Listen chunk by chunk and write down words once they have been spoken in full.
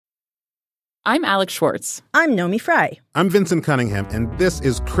I'm Alex Schwartz. I'm Nomi Fry. I'm Vincent Cunningham, and this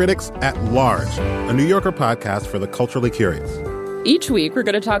is Critics at Large, a New Yorker podcast for the culturally curious. Each week, we're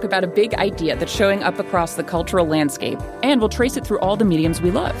going to talk about a big idea that's showing up across the cultural landscape, and we'll trace it through all the mediums we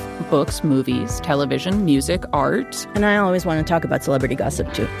love. Books, movies, television, music, art. And I always want to talk about celebrity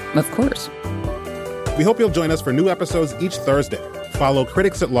gossip, too. Of course. We hope you'll join us for new episodes each Thursday. Follow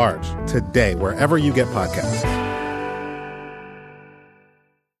Critics at Large today, wherever you get podcasts.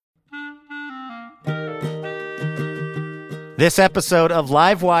 This episode of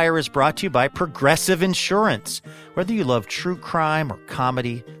Livewire is brought to you by Progressive Insurance. Whether you love true crime or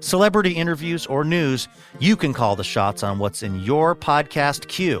comedy, celebrity interviews or news, you can call the shots on what's in your podcast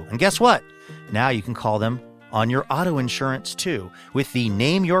queue. And guess what? Now you can call them on your auto insurance too with the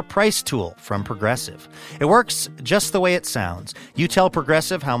Name Your Price tool from Progressive. It works just the way it sounds. You tell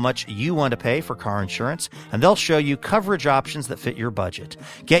Progressive how much you want to pay for car insurance, and they'll show you coverage options that fit your budget.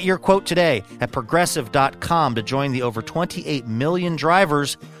 Get your quote today at Progressive.com to join the over 28 million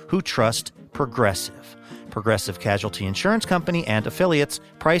drivers who trust Progressive. Progressive Casualty Insurance Company and affiliates.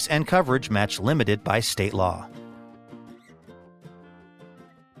 Price and coverage match limited by state law.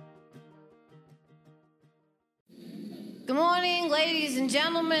 Good morning, ladies and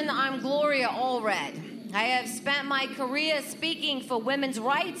gentlemen. I'm Gloria Allred. I have spent my career speaking for women's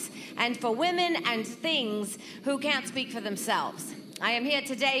rights and for women and things who can't speak for themselves. I am here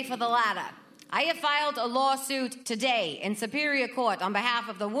today for the latter. I have filed a lawsuit today in Superior Court on behalf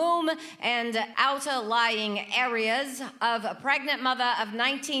of the womb and outer lying areas of a pregnant mother of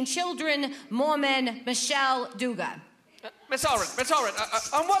 19 children, Mormon Michelle Duga. Miss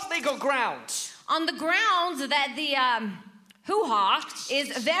Allred, on what legal grounds? On the grounds that the hoo-ha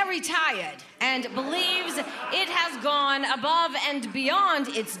is very tired and believes it has gone above and beyond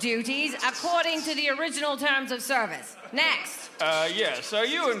its duties according to the original terms of service. Next. Yes. Are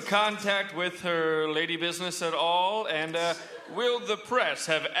you in contact with her lady business at all? And will the press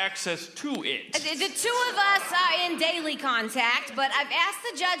have access to it? The two of us are in daily contact, but I've asked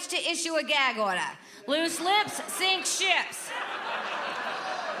the judge to issue a gag order. Loose lips sink ships.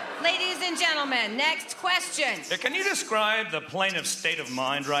 Ladies and gentlemen, next question. Can you describe the plaintiff's state of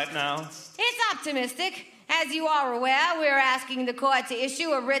mind right now? It's optimistic. As you are aware, we're asking the court to issue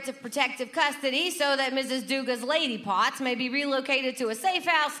a writ of protective custody so that Mrs. Duga's lady parts may be relocated to a safe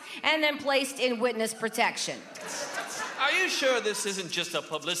house and then placed in witness protection. Are you sure this isn't just a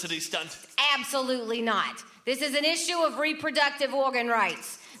publicity stunt? Absolutely not. This is an issue of reproductive organ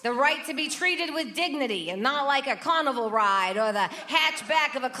rights. The right to be treated with dignity and not like a carnival ride or the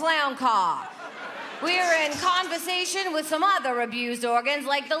hatchback of a clown car. We're in conversation with some other abused organs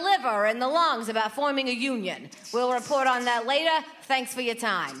like the liver and the lungs about forming a union. We'll report on that later. Thanks for your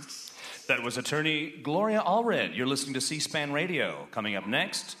time. That was attorney Gloria Allred. You're listening to C-SPAN Radio. Coming up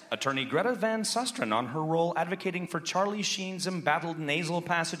next, attorney Greta Van Susteren on her role advocating for Charlie Sheen's embattled nasal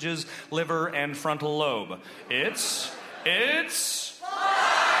passages, liver, and frontal lobe. It's...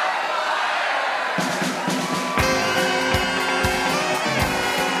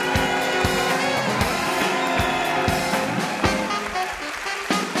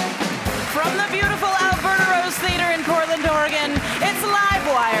 From the beautiful Alberta Rose Theater in Portland, Oregon, it's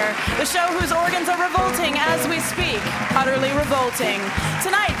Livewire, the show whose organs are revolting as we speak. Utterly revolting.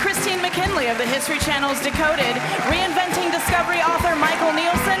 Tonight, Christine McKinley of the History Channel's Decoded, reinventing Discovery author Michael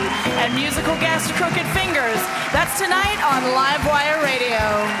Nielsen, and musical guest Crooked Fingers. That's tonight on Livewire Radio.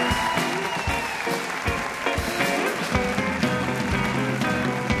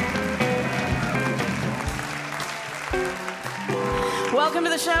 Welcome to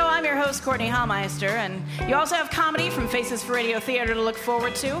the show. I'm your host, Courtney Hallmeister, and you also have comedy from Faces for Radio Theater to look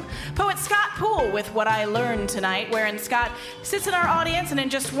forward to. Poet Scott Poole with What I Learned Tonight, wherein Scott sits in our audience and in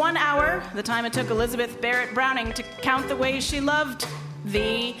just 1 hour, the time it took Elizabeth Barrett Browning to count the ways she loved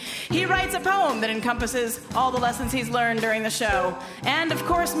thee, he writes a poem that encompasses all the lessons he's learned during the show. And, of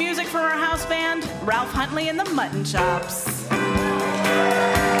course, music from our house band, Ralph Huntley and the Mutton Chops.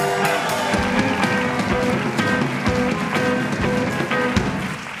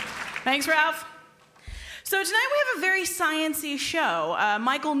 Thanks, Ralph. So tonight we have a very science-y show.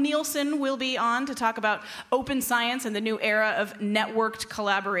 Michael Nielsen will be on to talk about open science and the new era of networked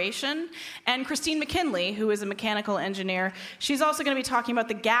collaboration. And Christine McKinley, who is a mechanical engineer, she's also going to be talking about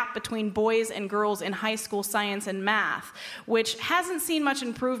the gap between boys and girls in high school science and math, which hasn't seen much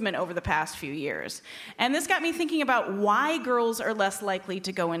improvement over the past few years. And this got me thinking about why girls are less likely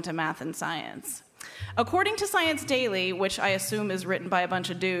to go into math and science. According to Science Daily, which I assume is written by a bunch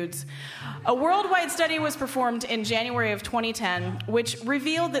of dudes, a worldwide study was performed in January of 2010, which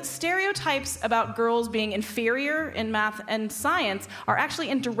revealed that stereotypes about girls being inferior in math and science are actually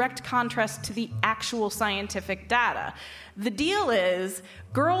in direct contrast to the actual scientific data. The deal is,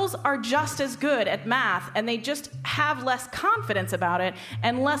 girls are just as good at math, and they just have less confidence about it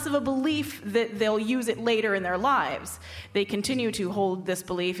and less of a belief that they'll use it later in their lives. They continue to hold this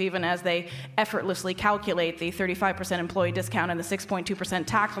belief even as they effortlessly calculate the 35% employee discount and the 6.2%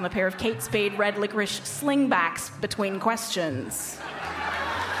 tax on the pair of Kate Spade red licorice slingbacks between questions.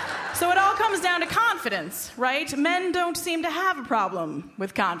 So it all comes down to confidence, right? Men don't seem to have a problem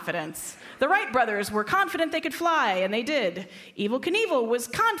with confidence. The Wright brothers were confident they could fly, and they did. Evel Knievel was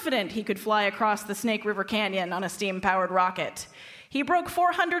confident he could fly across the Snake River Canyon on a steam-powered rocket. He broke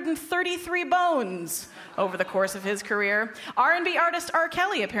 433 bones over the course of his career. R&B artist R.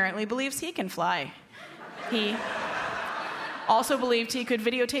 Kelly apparently believes he can fly. He also believed he could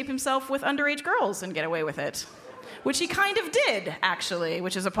videotape himself with underage girls and get away with it, which he kind of did, actually,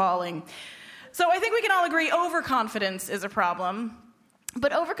 which is appalling. So I think we can all agree overconfidence is a problem.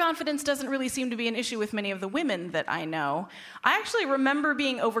 But overconfidence doesn't really seem to be an issue with many of the women that I know. I actually remember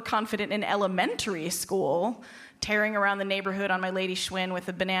being overconfident in elementary school, tearing around the neighborhood on my Lady Schwinn with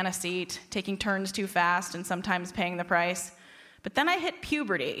a banana seat, taking turns too fast and sometimes paying the price. But then I hit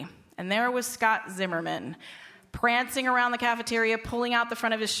puberty, and there was Scott Zimmerman, prancing around the cafeteria, pulling out the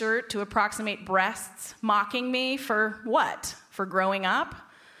front of his shirt to approximate breasts, mocking me for what? For growing up?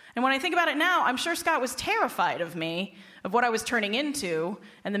 And when I think about it now, I'm sure Scott was terrified of me, of what I was turning into,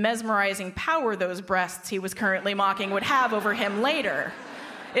 and the mesmerizing power those breasts he was currently mocking would have over him later.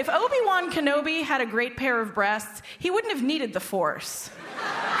 If Obi-Wan Kenobi had a great pair of breasts, he wouldn't have needed the Force.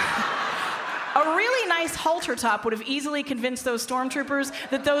 A really nice halter top would have easily convinced those stormtroopers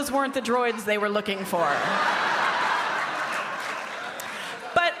that those weren't the droids they were looking for.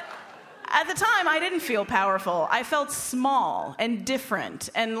 But at the time, I didn't feel powerful. I felt small and different,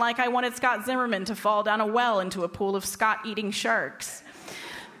 and like I wanted Scott Zimmerman to fall down a well into a pool of Scott-eating sharks.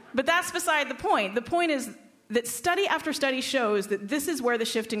 But that's beside the point. The point is that study after study shows that this is where the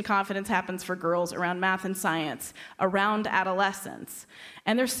shift in confidence happens for girls around math and science, around adolescence.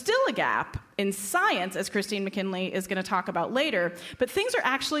 And there's still a gap in science, as Christine McKinley is going to talk about later, but things are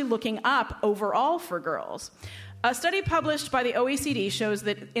actually looking up overall for girls. A study published by the OECD shows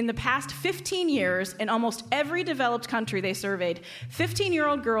that in the past 15 years, in almost every developed country they surveyed,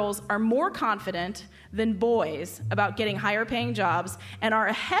 15-year-old girls are more confident than boys about getting higher-paying jobs and are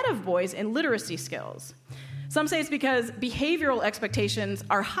ahead of boys in literacy skills. Some say it's because behavioral expectations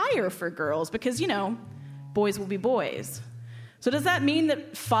are higher for girls because, boys will be boys. So does that mean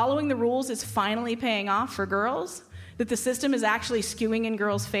that following the rules is finally paying off for girls? That the system is actually skewing in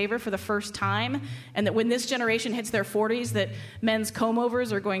girls' favor for the first time? And that when this generation hits their 40s, that men's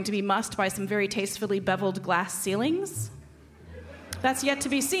comb-overs are going to be mussed by some very tastefully beveled glass ceilings? That's yet to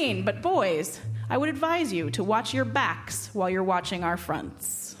be seen. But boys, I would advise you to watch your backs while you're watching our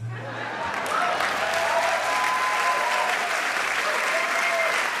fronts.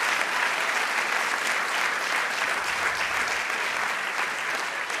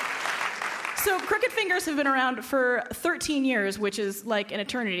 So Crooked Fingers have been around for 13 years, which is like an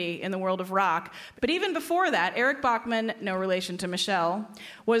eternity in the world of rock. But even before that, Eric Bachman, no relation to Michelle,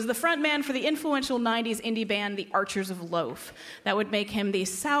 was the frontman for the influential 90s indie band The Archers of Loaf. That would make him the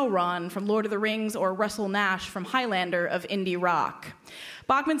Sauron from Lord of the Rings or Russell Nash from Highlander of indie rock.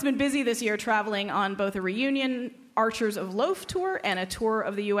 Bachman's been busy this year traveling on both a reunion Archers of Loaf tour and a tour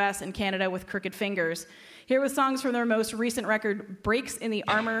of the US and Canada with Crooked Fingers. Here with songs from their most recent record, Breaks in the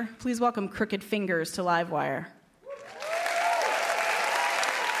Armor, please welcome Crooked Fingers to Livewire.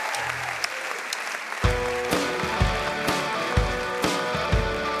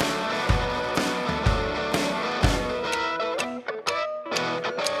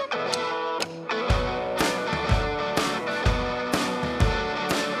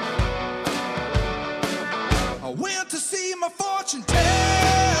 I went to see my fortune teller.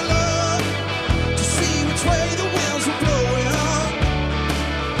 Way the winds were blowing up.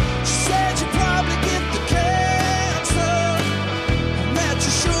 She said you'd probably get the cancer and that you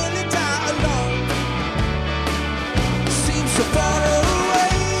surely die alone. It seems so far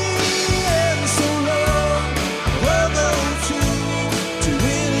away and so long. Well, those who do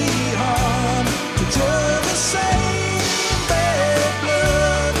any harm to draw the same bad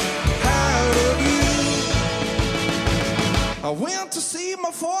blood out of you. I went to see my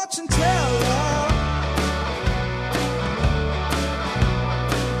fortune teller.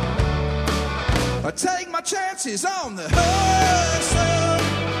 I take my chances on the hustle.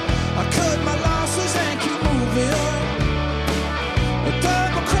 I cut my losses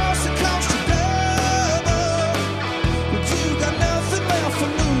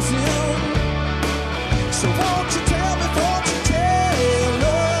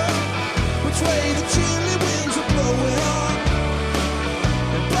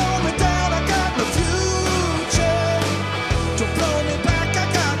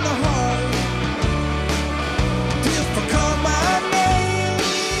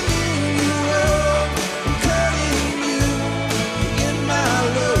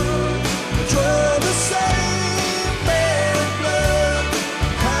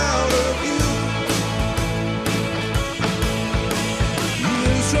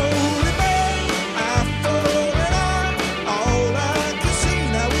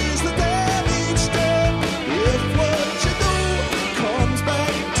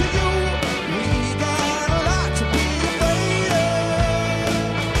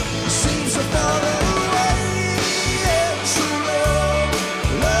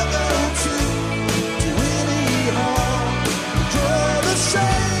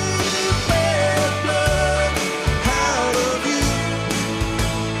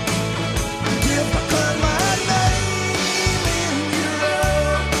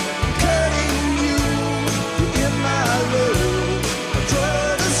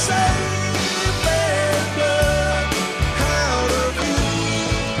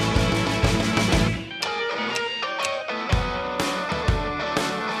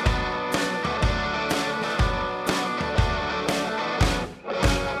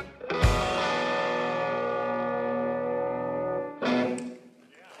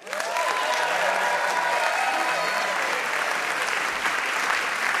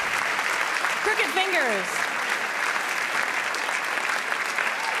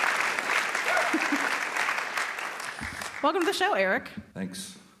Welcome to the show, Eric.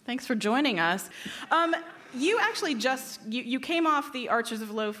 Thanks. Thanks for joining us. You actually you came off the Archers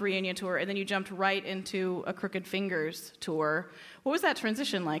of Loaf reunion tour, and then you jumped right into a Crooked Fingers tour. What was that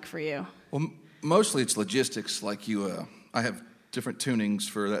transition like for you? Well, mostly it's logistics. Like I have different tunings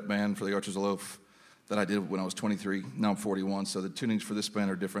for that band, for the Archers of Loaf, that I did when I was 23. Now I'm 41, so the tunings for this band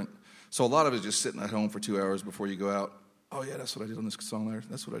are different. So a lot of it is just sitting at home for 2 hours before you go out. Oh, yeah, that's what I did on this song there.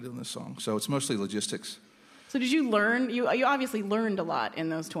 That's what I did on this song. So it's mostly logistics. So did you learn? You obviously learned a lot in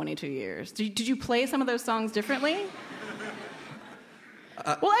those 22 years. Did you play some of those songs differently?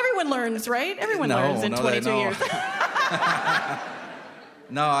 Well, everyone learns, right? Everyone learns in 22 years.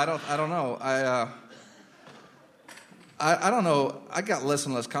 No, I don't know. I don't know. I got less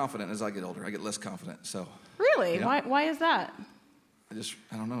and less confident as I get older. I get less confident. So. Really? Yeah. Why is that? I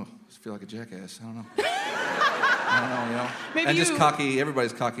don't know. I just feel like a jackass. I don't know. I don't know, you know. Maybe just cocky.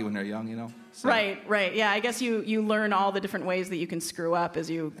 Everybody's cocky when they're young, you know. So. Right. Yeah, I guess you learn all the different ways that you can screw up as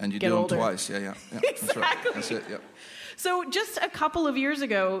you get older. And you do them twice. Yeah. Exactly. That's right. That's it. Yep. So just a couple of years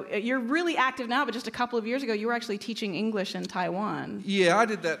ago, you're really active now, but just a couple of years ago, you were actually teaching English in Taiwan. Yeah, I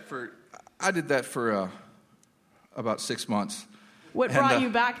did that for about 6 months. What brought you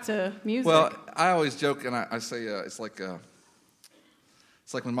back to music? Well, I always joke and I say it's like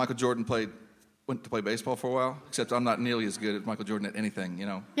when Michael Jordan went to play baseball for a while, except I'm not nearly as good as Michael Jordan at anything, you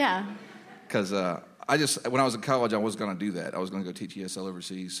know. Yeah. Because when I was in college, I was going to do that. I was going to go teach ESL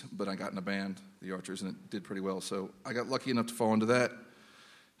overseas, but I got in a band, the Archers, and it did pretty well. So I got lucky enough to fall into that,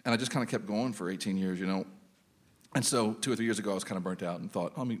 and I just kind of kept going for 18 years, you know. And so 2 or 3 years ago, I was kind of burnt out and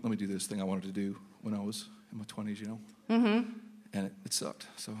thought, let me do this thing I wanted to do when I was in my 20s, you know. Mm-hmm. And it sucked.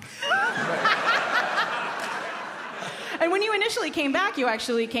 So. And when you initially came back, you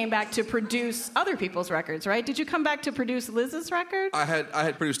actually came back to produce other people's records, right? Did you come back to produce Liz's record? I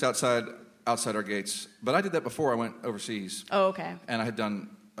had produced outside our gates, but I did that before I went overseas. Oh, okay. And I had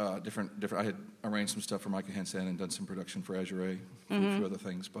done different. I had arranged some stuff for Micah Hansen and done some production for Azure, for a few other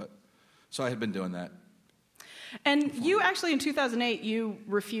things. But so I had been doing that. And you actually, in 2008, you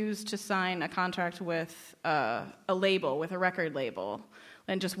refused to sign a contract with a label, with a record label,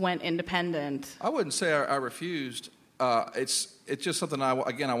 and just went independent. I wouldn't say I refused. It's just something I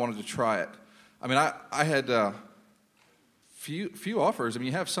wanted to try it. I mean, I had few offers. I mean,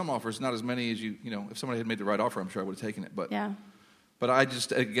 you have some offers, not as many as you know. If somebody had made the right offer, I'm sure I would have taken it. But yeah. But I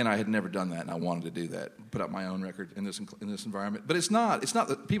had never done that, and I wanted to do that, put out my own record in this environment. But it's not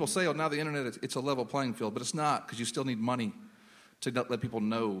that people say, oh, now the internet, it's a level playing field, but it's not, because you still need money to let people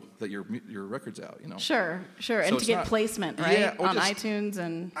know that your record's out, you know. Sure, so and to get placement, right, on iTunes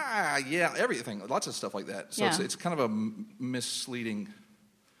and yeah, everything, lots of stuff like that. So it's kind of a misleading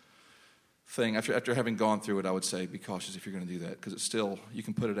thing. After having gone through it, I would say be cautious if you're going to do that, because it's still, you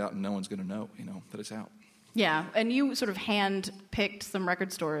can put it out and no one's going to know, you know, that it's out. Yeah, and you sort of hand-picked some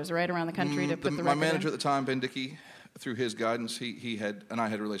record stores right around the country to put the record My manager in. at the time, Ben Dickey, through his guidance, he had, and I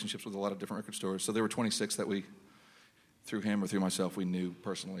had relationships with a lot of different record stores. So there were 26 that we, through him or through myself, we knew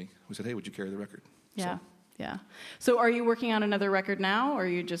personally. We said, hey, would you carry the record? Yeah. So are you working on another record now, or are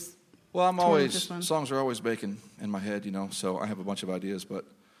you just... Well, songs are always baking in my head, you know, so I have a bunch of ideas, but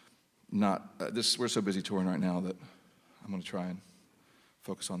not, we're so busy touring right now that I'm going to try and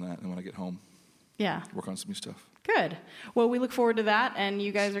focus on that, and when I get home, work on some new stuff. Good. Well, we look forward to that, and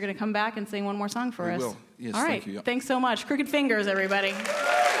you guys are going to come back and sing one more song for us. We will. Yes, all right. Thank you. Yep. Thanks so much. Crooked Fingers, everybody.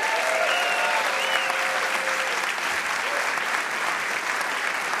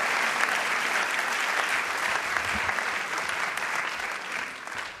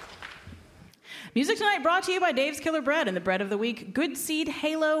 Music Tonight brought to you by Dave's Killer Bread and the bread of the week, Good Seed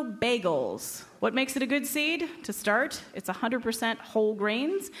Halo Bagels. What makes it a good seed? To start, it's 100% whole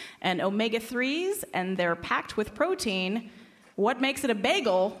grains and omega-3s, and they're packed with protein. What makes it a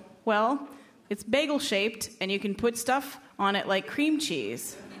bagel? Well, it's bagel-shaped, and you can put stuff on it like cream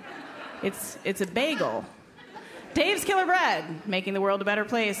cheese. It's a bagel. Dave's Killer Bread, making the world a better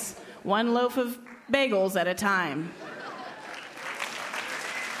place, one loaf of bagels at a time.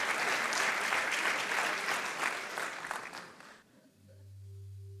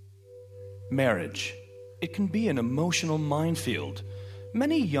 Marriage. It can be an emotional minefield.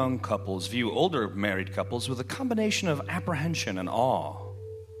 Many young couples view older married couples with a combination of apprehension and awe.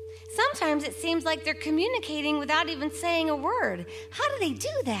 Sometimes it seems like they're communicating without even saying a word. How do they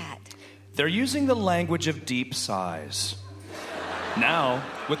do that? They're using the language of deep sighs. Now,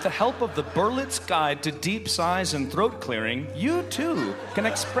 with the help of the Berlitz Guide to Deep Sighs and Throat Clearing, you too can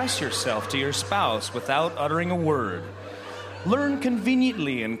express yourself to your spouse without uttering a word. Learn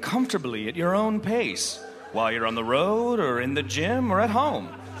conveniently and comfortably at your own pace, while you're on the road or in the gym or at home.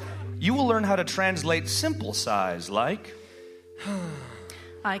 You will learn how to translate simple sighs like...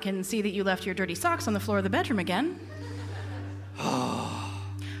 I can see that you left your dirty socks on the floor of the bedroom again.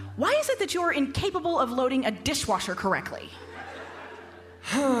 Why is it that you're incapable of loading a dishwasher correctly?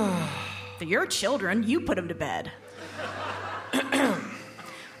 They're your children. You put them to bed.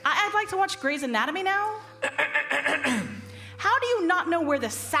 I'd like to watch Grey's Anatomy now. How do you not know where the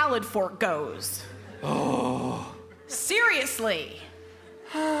salad fork goes? Seriously.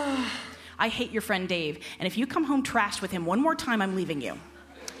 I hate your friend Dave, and if you come home trashed with him one more time, I'm leaving you.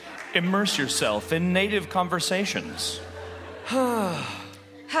 Immerse yourself in native conversations.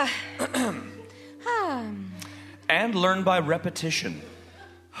 And learn by repetition.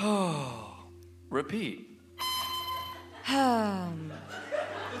 Repeat.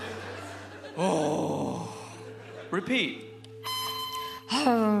 Repeat.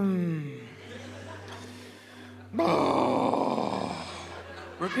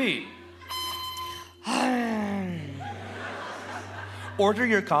 Repeat. Order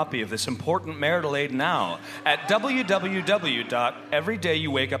your copy of this important marital aid now at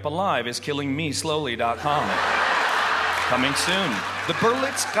www.everydayyouwakeupalive.com. Coming soon, the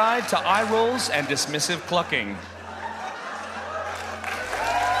Berlitz Guide to Eye Rolls and Dismissive Clucking.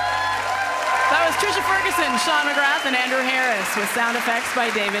 That was Trisha Ferguson, Sean McGrath, and Andrew Harris with sound effects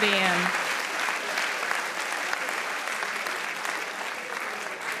by David Ian.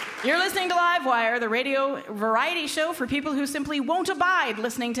 You're listening to Livewire, the radio variety show for people who simply won't abide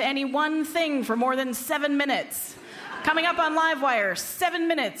listening to any one thing for more than 7 minutes. Coming up on Livewire, 7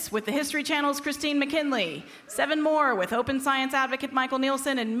 minutes with the History Channel's Christine McKinley, 7 more with open science advocate Michael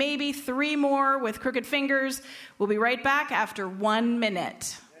Nielsen, and maybe 3 more with Crooked Fingers. We'll be right back after 1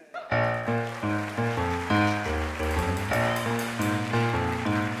 minute.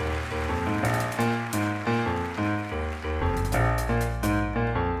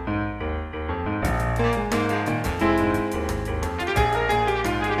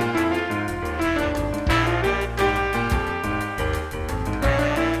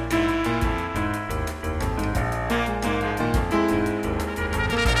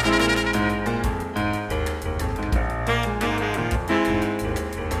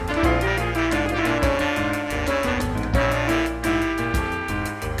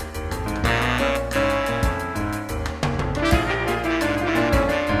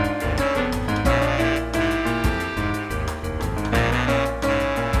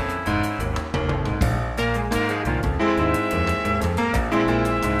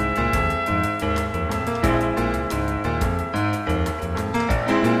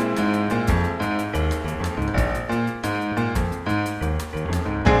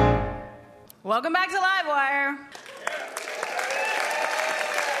 Welcome back to Livewire.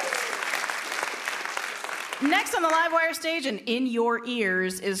 Next on the Livewire stage and in your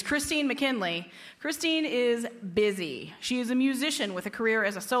ears is Christine McKinley. Christine is busy. She is a musician with a career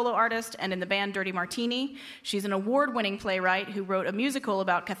as a solo artist and in the band Dirty Martini. She's an award-winning playwright who wrote a musical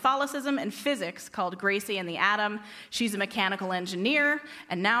about Catholicism and physics called Gracie and the Atom. She's a mechanical engineer,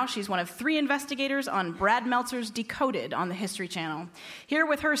 and now she's one of 3 investigators on Brad Meltzer's Decoded on the History Channel. Here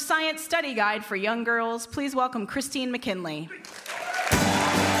with her science study guide for young girls, please welcome Christine McKinley.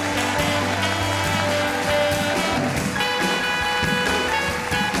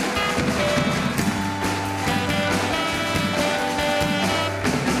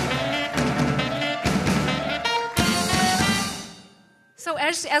 So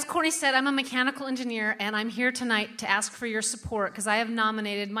as Courtney said, I'm a mechanical engineer, and I'm here tonight to ask for your support because I have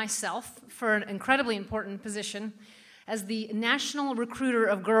nominated myself for an incredibly important position as the national recruiter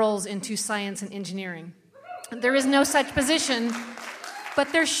of girls into science and engineering. There is no such position,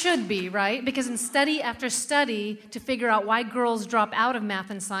 but there should be, right? Because in study after study, to figure out why girls drop out of math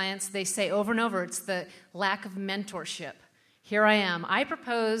and science, they say over and over, it's the lack of mentorship. Here I am. I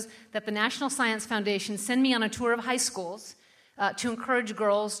propose that the National Science Foundation send me on a tour of high schools to encourage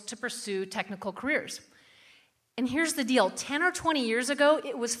girls to pursue technical careers. And here's the deal. 10 or 20 years ago,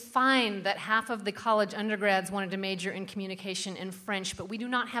 it was fine that half of the college undergrads wanted to major in communication and French, but we do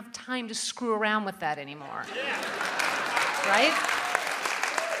not have time to screw around with that anymore. Yeah. Right?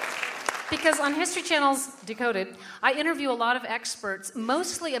 Because on History Channel's Decoded, I interview a lot of experts,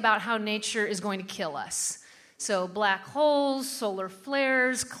 mostly about how nature is going to kill us. So black holes, solar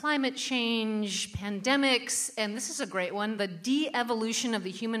flares, climate change, pandemics, and this is a great one, the de-evolution of the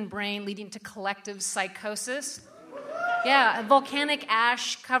human brain leading to collective psychosis. Yeah, volcanic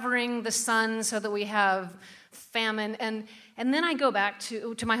ash covering the sun so that we have famine. And then I go back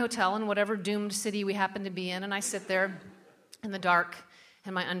to my hotel in whatever doomed city we happen to be in, and I sit there in the dark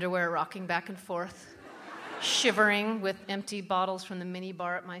in my underwear rocking back and forth, shivering with empty bottles from the mini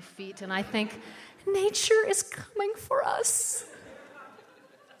bar at my feet, and I think, nature is coming for us.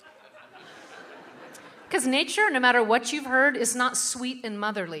 Because nature, no matter what you've heard, is not sweet and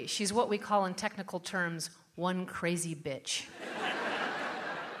motherly. She's what we call in technical terms, one crazy bitch.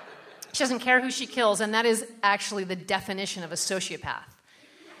 She doesn't care who she kills, and that is actually the definition of a sociopath.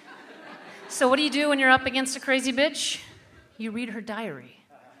 So what do you do when you're up against a crazy bitch? You read her diary,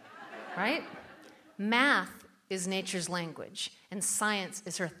 right? Math is nature's language, and science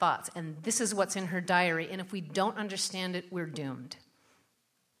is her thoughts, and this is what's in her diary, and if we don't understand it, we're doomed.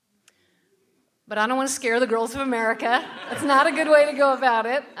 But I don't want to scare the girls of America. That's not a good way to go about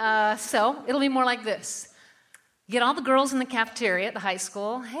it. So it'll be more like this. Get all the girls in the cafeteria at the high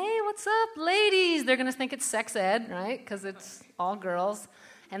school. Hey, what's up, ladies? They're going to think it's sex ed, right? Because it's all girls.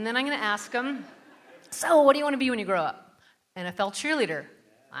 And then I'm going to ask them, so what do you want to be when you grow up? NFL cheerleader.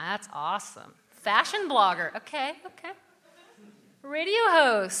 That's awesome. Fashion blogger. Okay. Radio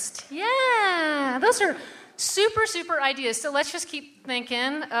host. Yeah. Those are super, super ideas. So let's just keep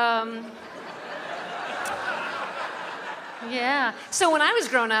thinking. Yeah. So when I was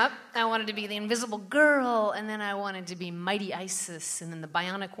growing up, I wanted to be the Invisible Girl, and then I wanted to be Mighty Isis, and then the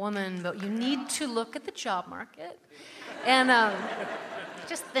Bionic Woman. But you need to look at the job market and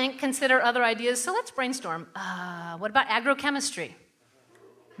just consider other ideas. So let's brainstorm. What about agrochemistry?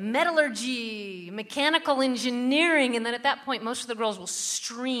 Metallurgy, mechanical engineering, and then at that point, most of the girls will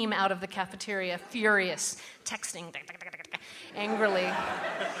stream out of the cafeteria, furious, texting angrily.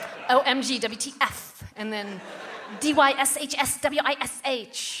 OMG, WTF, and then DYSHSWISH,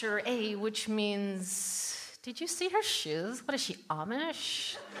 or A, which means, did you see her shoes? What is she,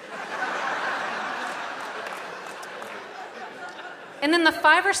 Amish? And then the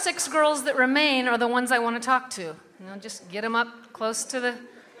 5 or 6 girls that remain are the ones I want to talk to. Just get them up close to the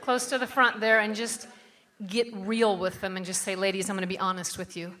front there and just get real with them and just say, ladies, I'm going to be honest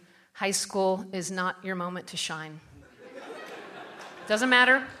with you. High school is not your moment to shine. Doesn't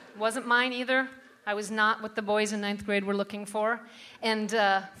matter. Wasn't mine either. I was not what the boys in 9th grade were looking for. And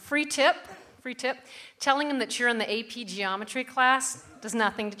free tip, telling them that you're in the AP geometry class does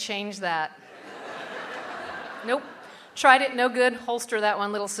nothing to change that. Nope. Tried it, no good. Holster that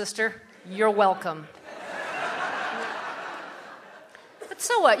one, little sister. You're welcome. But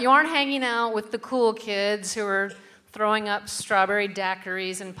so what? You aren't hanging out with the cool kids who are throwing up strawberry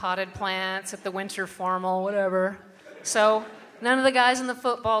daiquiris and potted plants at the winter formal, whatever. So none of the guys on the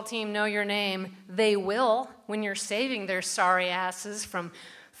football team know your name. They will when you're saving their sorry asses from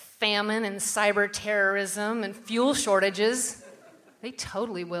famine and cyber terrorism and fuel shortages. They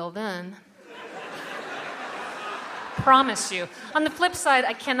totally will then. Promise you. On the flip side,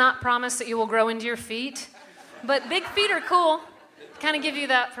 I cannot promise that you will grow into your feet, but big feet are cool. Kind of give you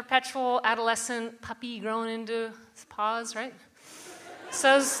that perpetual adolescent puppy growing into his paws, right?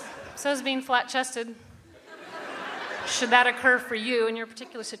 So's being flat-chested. Should that occur for you in your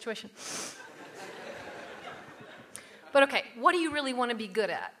particular situation. But okay, what do you really want to be good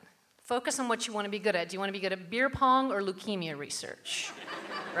at? Focus on what you want to be good at. Do you want to be good at beer pong or leukemia research?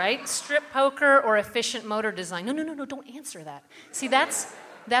 Right? Strip poker or efficient motor design? No, don't answer that. See, that's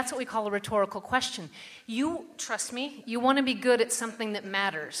what we call a rhetorical question. You, trust me, you want to be good at something that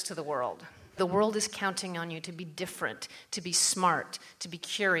matters to the world. The world is counting on you to be different, to be smart, to be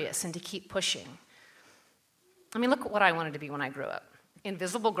curious, and to keep pushing. I mean, look at what I wanted to be when I grew up.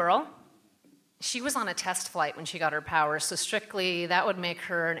 Invisible Girl. She was on a test flight when she got her powers, so strictly that would make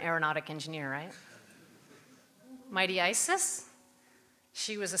her an aeronautic engineer, right? Mighty Isis.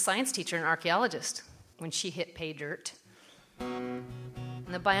 She was a science teacher and archaeologist when she hit pay dirt. And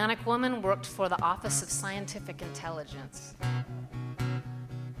the Bionic Woman worked for the Office of Scientific Intelligence.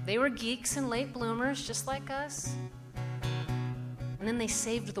 They were geeks and late bloomers, just like us. And then they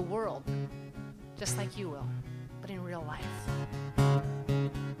saved the world, just like you will, but in real life.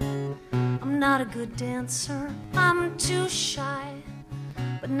 I'm not a good dancer, I'm too shy,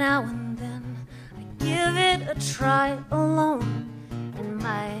 but now and then I give it a try alone in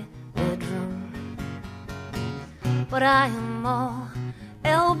my bedroom. But I am all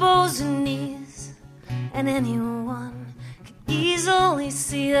elbows and knees, and anyone could easily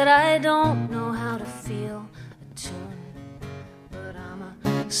see that I don't know how to feel a tune. But I'm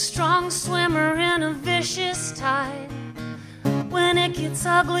a strong swimmer in a vicious tide. When it gets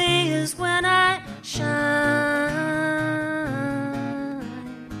ugly is when I shine.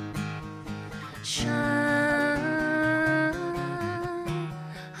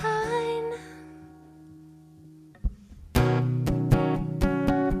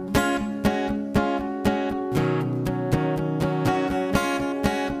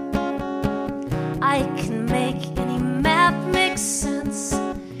 I can make any math make sense,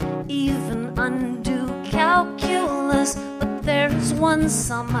 even undo calculus, but there's one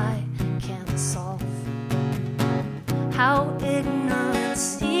sum I can't solve. how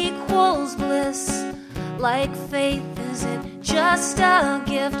ignorance equals bliss. Like faith, is it just a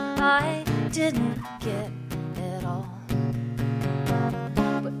gift I didn't get at all?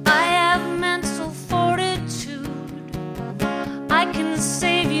 But I have mental fortitude. I can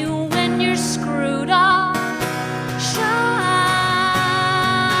save you when you're screwed. I'll shine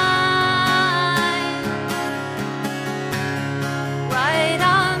right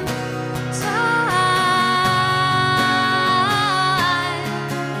on time.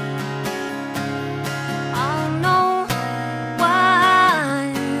 I'll know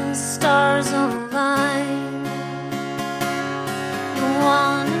why the stars align. You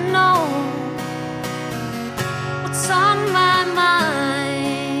wanna know what's on my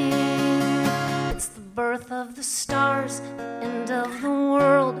mind? It's the birth of the stars, the end of the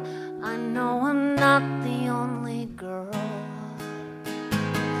world. I know I'm not the only girl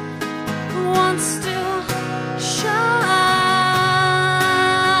who wants to shine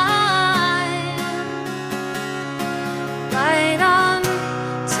right on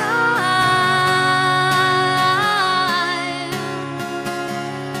time.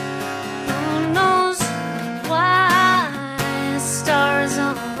 Who knows why stars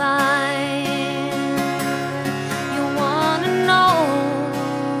align? You wanna know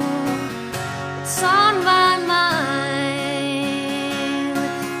what's on my mind?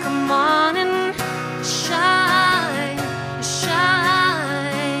 Come on and shine,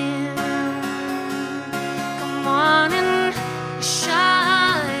 shine. Come on and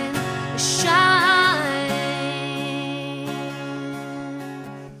shine, shine.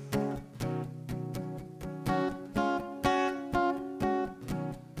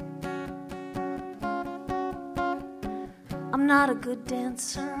 I'm not a good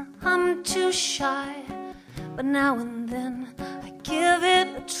dancer, I'm too shy. But now and then I give it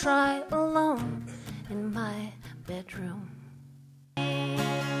a try alone in my bedroom.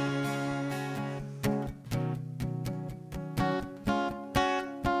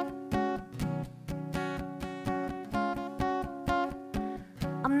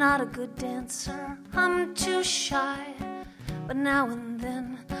 I'm not a good dancer, I'm too shy. But now and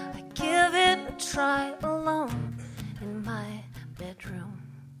then I give it a try alone in my bedroom.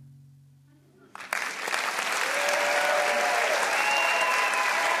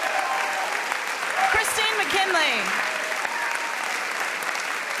 Christine McKinley.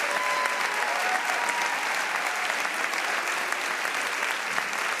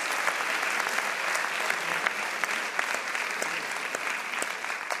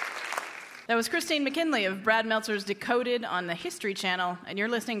 That was Christine McKinley of Brad Meltzer's Decoded on the History Channel, and you're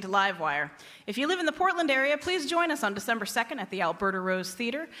listening to Livewire. If you live in the Portland area, please join us on December 2nd at the Alberta Rose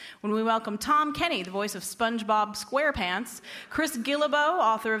Theatre when we welcome Tom Kenny, the voice of SpongeBob SquarePants, Chris Guillebeau,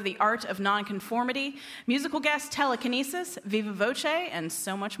 author of The Art of Nonconformity, musical guest Telekinesis, Viva Voce, and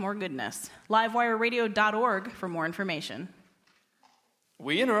so much more goodness. LiveWireRadio.org for more information.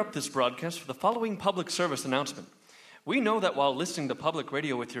 We interrupt this broadcast for the following public service announcement. We know that while listening to public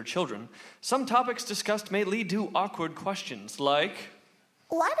radio with your children, some topics discussed may lead to awkward questions like,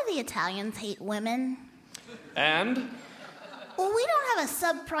 why do the Italians hate women? And, well, we don't have a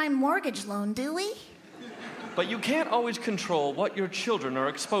subprime mortgage loan, do we? But you can't always control what your children are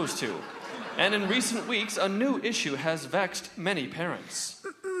exposed to. And in recent weeks, a new issue has vexed many parents.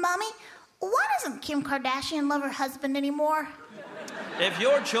 Mommy, why doesn't Kim Kardashian love her husband anymore? If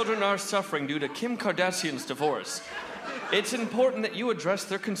your children are suffering due to Kim Kardashian's divorce, it's important that you address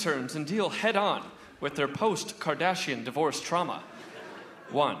their concerns and deal head-on with their post-Kardashian divorce trauma.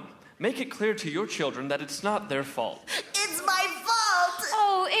 1. Make it clear to your children that it's not their fault. It's my fault!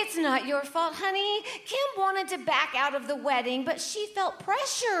 Oh, it's not your fault, honey. Kim wanted to back out of the wedding, but she felt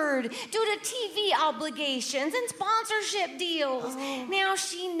pressured due to TV obligations and sponsorship deals. Oh. Now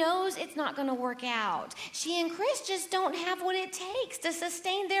she knows it's not going to work out. She and Chris just don't have what it takes to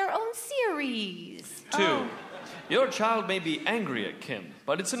sustain their own series. 2. Your child may be angry at Kim,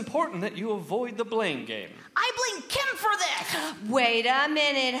 but it's important that you avoid the blame game. I blame Kim for this! Wait a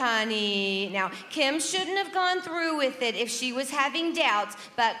minute, honey. Now, Kim shouldn't have gone through with it if she was having doubts,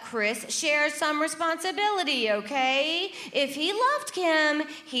 but Chris shares some responsibility, okay? If he loved Kim,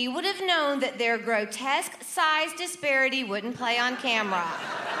 he would have known that their grotesque size disparity wouldn't play on camera.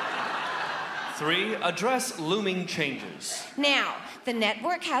 3. Address looming changes. Now, the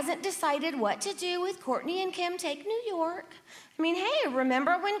network hasn't decided what to do with Courtney and Kim Take New York. I mean, hey,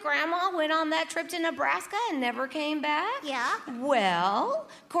 remember when Grandma went on that trip to Nebraska and never came back? Yeah. Well,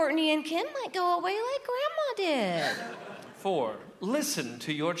 Courtney and Kim might go away like Grandma did. 4. Listen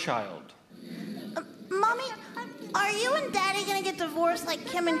to your child. Mommy, are you and Daddy gonna get divorced like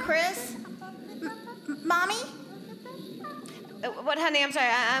Kim and Chris? Mommy? What, honey? I'm sorry.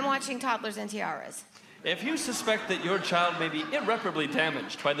 I'm watching Toddlers and Tiaras. If you suspect that your child may be irreparably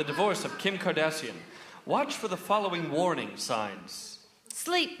damaged by the divorce of Kim Kardashian, watch for the following warning signs.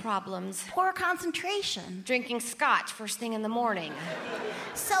 Sleep problems. Poor concentration. Drinking scotch first thing in the morning.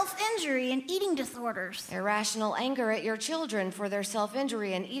 Self-injury and eating disorders. Irrational anger at your children for their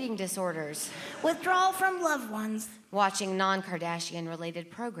self-injury and eating disorders. Withdrawal from loved ones. Watching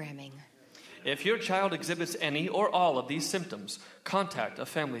non-Kardashian-related programming. If your child exhibits any or all of these symptoms, contact a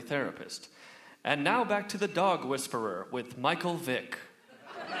family therapist. And now back to the Dog Whisperer with Michael Vick.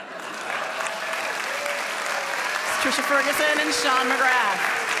 Trisha Ferguson and Sean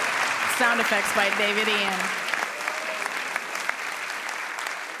McGrath. Sound effects by David Ian.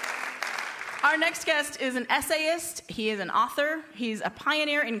 Our next guest is an essayist, he is an author, he's a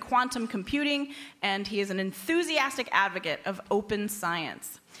pioneer in quantum computing, and he is an enthusiastic advocate of open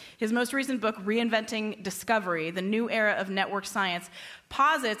science. His most recent book, Reinventing Discovery, The New Era of Network Science,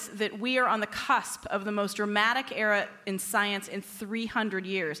 posits that we are on the cusp of the most dramatic era in science in 300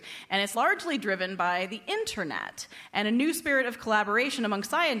 years. And it's largely driven by the internet and a new spirit of collaboration among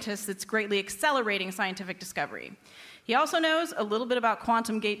scientists that's greatly accelerating scientific discovery. He also knows a little bit about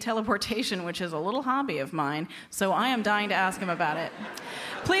quantum gate teleportation, which is a little hobby of mine, so I am dying to ask him about it.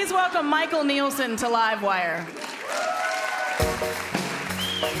 Please welcome Michael Nielsen to Livewire.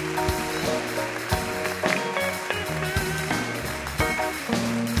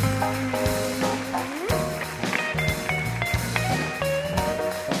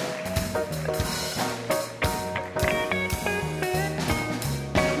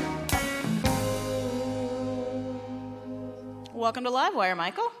 Welcome to Livewire,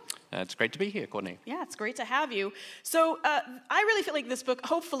 Michael. It's great to be here, Courtney. Yeah, it's great to have you. So I really feel like this book,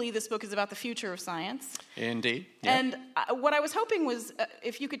 hopefully this book is about the future of science. Indeed. Yeah. And what I was hoping was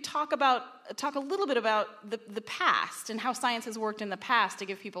if you could talk a little bit about the past and how science has worked in the past to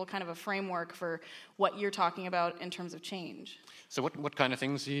give people kind of a framework for what you're talking about in terms of change. So what kind of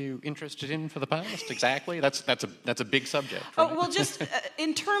things are you interested in for the past exactly? That's a big subject. Right? Oh, well, just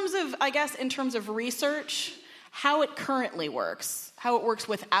in terms of research, how it currently works, how it works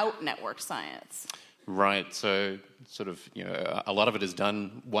without network science. Right. So sort of, a lot of it is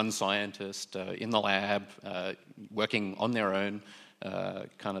done one scientist in the lab, working on their own,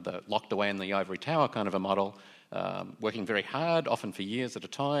 kind of the locked away in the ivory tower kind of a model, working very hard, often for years at a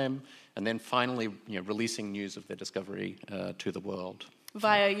time, and then finally, releasing news of their discovery to the world.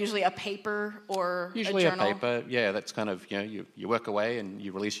 Via usually a paper or usually a journal? Usually a paper, yeah. That's kind of, you work away and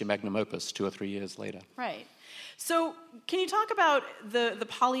you release your magnum opus 2 or 3 years later. Right. So can you talk about the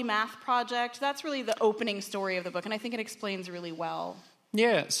Polymath project? That's really the opening story of the book, and I think it explains really well.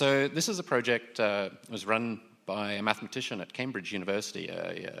 Yeah, so this is a project that was run by a mathematician at Cambridge University,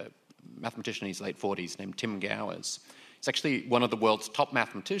 a mathematician in his late 40s named Tim Gowers. He's actually one of the world's top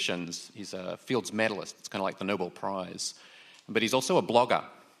mathematicians. He's a Fields medalist. It's kind of like the Nobel Prize. But he's also a blogger,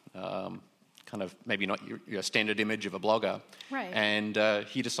 kind of maybe not your standard image of a blogger. Right. And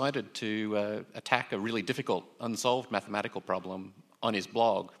he decided to attack a really difficult, unsolved mathematical problem on his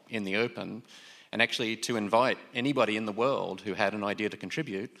blog in the open, and actually to invite anybody in the world who had an idea to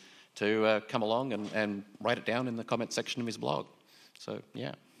contribute to come along and write it down in the comment section of his blog. So,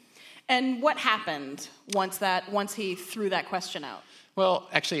 yeah. And what happened once he threw that question out? Well,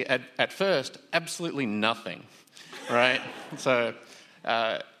 actually, at first, absolutely nothing, right? So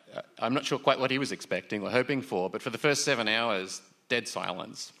I'm not sure quite what he was expecting or hoping for, but for the first 7 hours, dead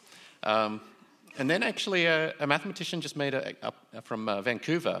silence. And then actually a mathematician just from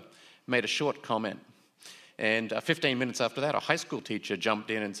Vancouver made a short comment. And 15 minutes after that, a high school teacher jumped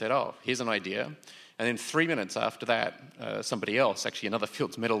in and said, oh, here's an idea. And then 3 minutes after that, somebody else, actually another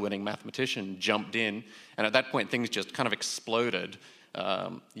Fields Medal winning mathematician, jumped in. And at that point, things just kind of exploded.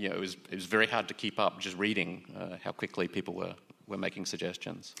 It was very hard to keep up just reading how quickly people were making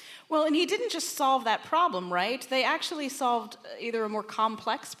suggestions. Well, and he didn't just solve that problem, right? They actually solved either a more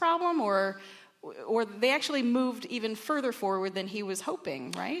complex problem or they actually moved even further forward than he was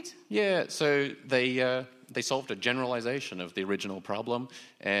hoping, right? Yeah, so they solved a generalization of the original problem,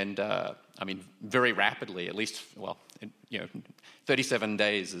 and very rapidly, at least, 37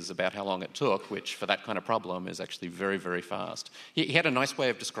 days is about how long it took, which for that kind of problem is actually very, very fast. He had a nice way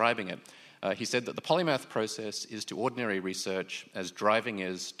of describing it. He said that the polymath process is to ordinary research as driving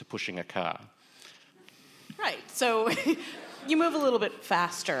is to pushing a car. Right, so you move a little bit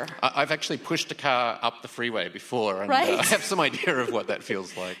faster. I've actually pushed a car up the freeway before, and right? I have some idea of what that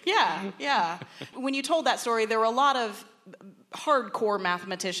feels like. Yeah. When you told that story, there were a lot of hardcore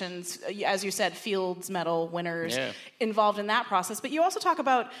mathematicians, as you said, Fields Medal winners, involved in that process. But you also talk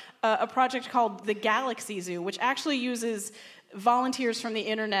about a project called the Galaxy Zoo, which actually uses volunteers from the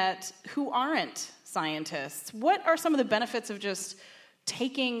internet who aren't scientists. What are some of the benefits of just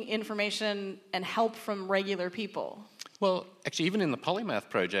taking information and help from regular people? Well, actually, even in the Polymath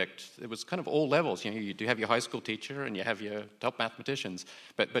project, it was kind of all levels. You know, you do have your high school teacher and you have your top mathematicians.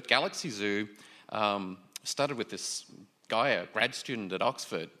 But Galaxy Zoo started with this guy, a grad student at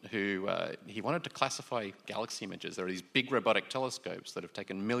Oxford, who he wanted to classify galaxy images. There are these big robotic telescopes that have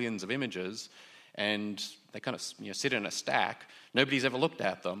taken millions of images, and they kind of sit in a stack. Nobody's ever looked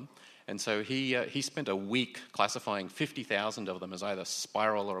at them. And so he spent a week classifying 50,000 of them as either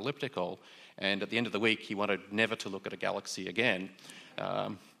spiral or elliptical, and at the end of the week he wanted never to look at a galaxy again,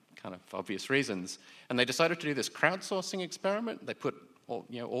 kind of for obvious reasons. And they decided to do this crowdsourcing experiment. They put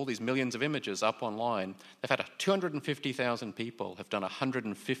all these millions of images up online. They've had 250,000 people have done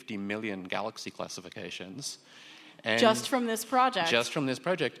 150 million galaxy classifications. And just from this project? Just from this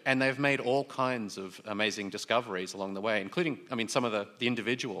project. And they've made all kinds of amazing discoveries along the way, including, some of the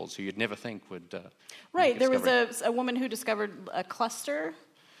individuals who you'd never think would Right. There was a woman who discovered a cluster.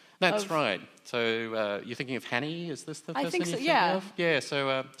 That's right. So you're thinking of Hanny? Is this the person I think so, you yeah. think of? Yeah,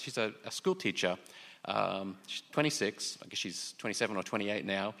 so she's a school teacher. She's 26. I guess she's 27 or 28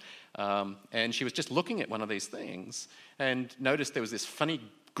 now. And she was just looking at one of these things and noticed there was this funny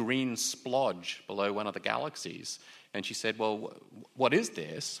green splodge below one of the galaxies. And she said, well, what is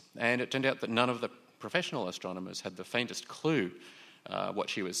this? And it turned out that none of the professional astronomers had the faintest clue what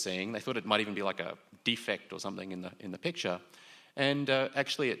she was seeing. They thought it might even be like a defect or something in the picture. And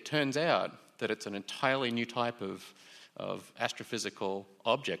actually it turns out that it's an entirely new type of astrophysical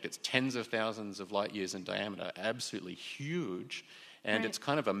object. It's tens of thousands of light years in diameter, absolutely huge, and it's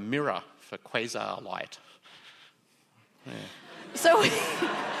kind of a mirror for quasar light. Yeah. So,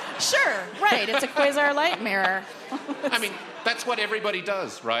 sure, right, it's a quasar light mirror. That's what everybody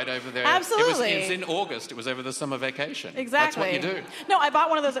does, right, over there. Absolutely. It was in August. It was over the summer vacation. Exactly. That's what you do. No, I bought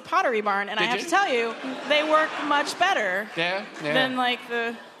one of those at Pottery Barn, and I have to tell you, they work much better than like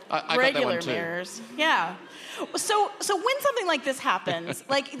the regular mirrors. Yeah. So when something like this happens,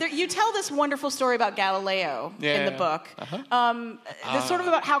 you tell this wonderful story about Galileo in the book. That's sort of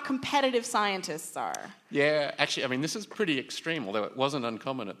about how competitive scientists are. Yeah, actually, this is pretty extreme, although it wasn't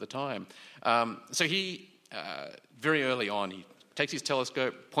uncommon at the time. So he, very early on, he takes his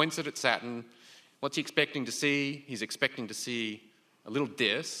telescope, points it at Saturn. What's he expecting to see? He's expecting to see a little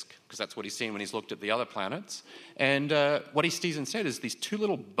disk, because that's what he's seen when he's looked at the other planets. And what he sees instead is these two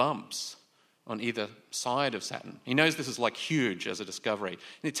little bumps on either side of Saturn. He knows this is huge as a discovery. And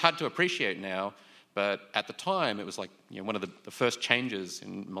it's hard to appreciate now, but at the time it was one of the first changes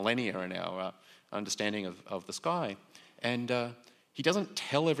in millennia in our understanding of the sky. And he doesn't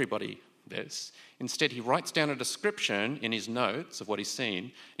tell everybody this. Instead, he writes down a description in his notes of what he's seen,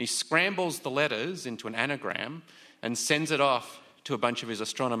 and he scrambles the letters into an anagram and sends it off to a bunch of his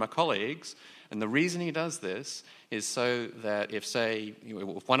astronomer colleagues. And the reason he does this is so that if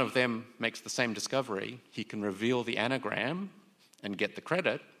one of them makes the same discovery, he can reveal the anagram and get the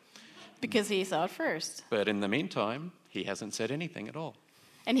credit. Because he saw it first. But in the meantime, he hasn't said anything at all.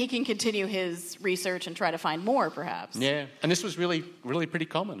 And he can continue his research and try to find more, perhaps. Yeah, and this was really, really pretty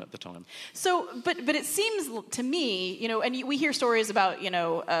common at the time. So, but it seems to me, and we hear stories about,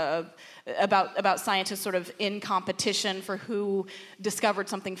 about scientists sort of in competition for who discovered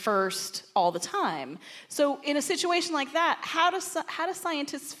something first all the time. So, in a situation like that, how do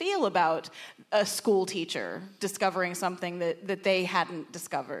scientists feel about a school teacher discovering something that they hadn't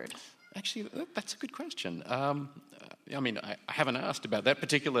discovered? Actually, that's a good question. I haven't asked about that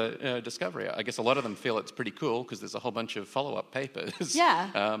particular discovery. I guess a lot of them feel it's pretty cool because there's a whole bunch of follow-up papers.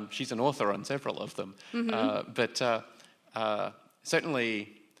 Yeah. She's an author on several of them. Mm-hmm. But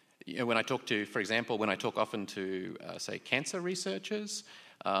certainly, when I talk often to, say, cancer researchers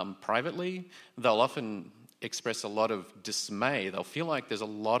privately, they'll often express a lot of dismay. They'll feel like there's a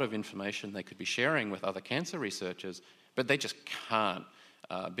lot of information they could be sharing with other cancer researchers, but they just can't.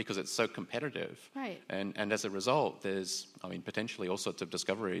 Because it's so competitive. Right. And as a result, there's, potentially all sorts of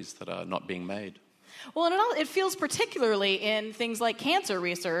discoveries that are not being made. Well, and it feels particularly in things like cancer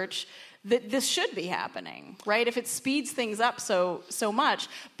research that this should be happening, right? If it speeds things up so much.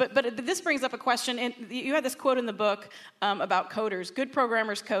 But this brings up a question. And you had this quote in the book about coders. Good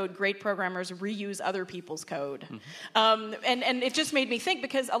programmers code, great programmers reuse other people's code. Mm-hmm. And it just made me think,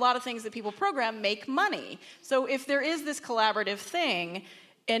 because a lot of things that people program make money. So if there is this collaborative thing,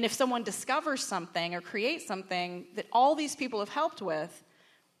 and if someone discovers something or creates something that all these people have helped with,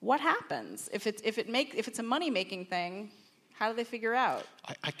 what happens? If it's a money-making thing, how do they figure out?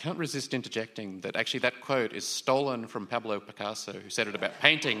 I can't resist interjecting that actually that quote is stolen from Pablo Picasso, who said it about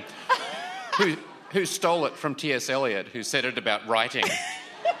painting, who stole it from T.S. Eliot, who said it about writing,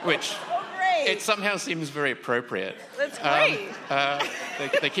 which it somehow seems very appropriate. That's great.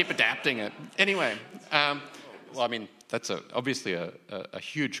 They keep adapting it. Anyway, well, I mean, that's obviously a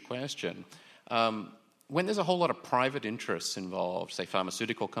huge question. When there's a whole lot of private interests involved, say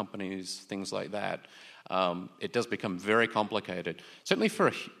pharmaceutical companies, things like that, it does become very complicated. Certainly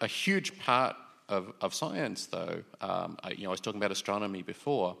for a huge part of science, though, I was talking about astronomy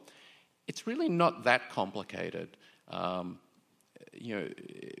before, it's really not that complicated.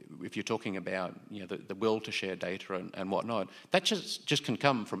 If you're talking about the will to share data and whatnot, that just can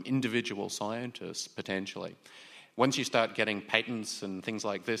come from individual scientists, potentially. Once you start getting patents and things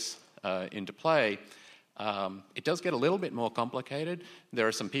like this into play, it does get a little bit more complicated. There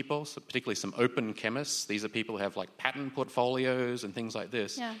are some people, particularly some open chemists, these are people who have like patent portfolios and things like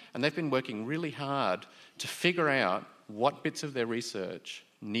this, and they've been working really hard to figure out what bits of their research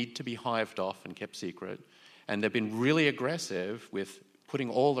need to be hived off and kept secret, and they've been really aggressive with putting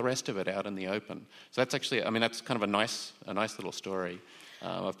all the rest of it out in the open. So that's actually, that's kind of a nice little story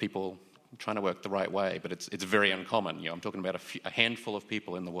of people trying to work the right way, but it's very uncommon. I'm talking about a handful of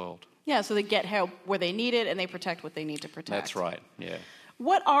people in the world. Yeah, so they get help where they need it and they protect what they need to protect. That's right, yeah.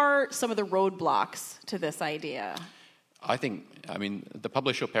 What are some of the roadblocks to this idea? I think, the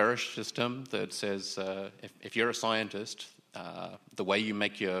publish or perish system that says if you're a scientist, the way you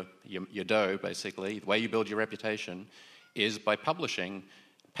make your dough, basically, the way you build your reputation is by publishing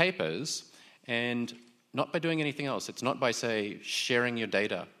papers and not by doing anything else. It's not by, say, sharing your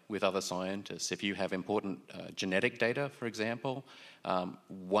data with other scientists. If you have important genetic data, for example,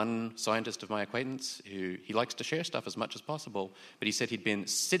 one scientist of my acquaintance, he likes to share stuff as much as possible, but he said he'd been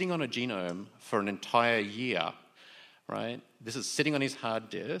sitting on a genome for an entire year, right? This is sitting on his hard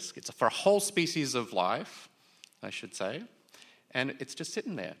disk. It's for a whole species of life, I should say, and it's just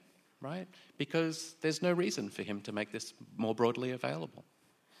sitting there, right? Because there's no reason for him to make this more broadly available.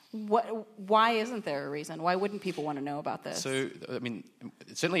 Why isn't there a reason? Why wouldn't people want to know about this? So,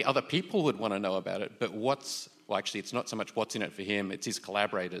 certainly other people would want to know about it, but it's not so much what's in it for him, it's his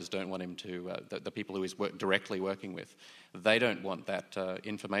collaborators don't want him to, the people who he's directly working with, they don't want that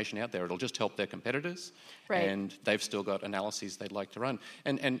information out there. It'll just help their competitors, right. And they've still got analyses they'd like to run.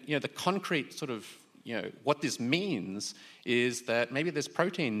 And the concrete sort of, what this means is that maybe there's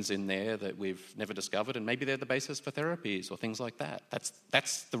proteins in there that we've never discovered, and maybe they're the basis for therapies or things like that.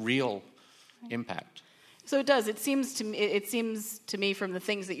 That's the real impact. So it does. It seems to me from the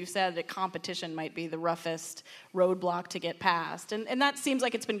things that you said that competition might be the roughest roadblock to get past, and that seems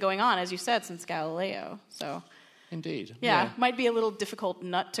like it's been going on, as you said, since Galileo. So, indeed, yeah, might be a little difficult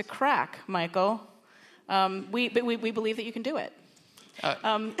nut to crack, Michael. We believe that you can do it.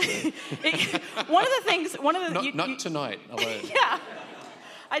 Not tonight. Yeah,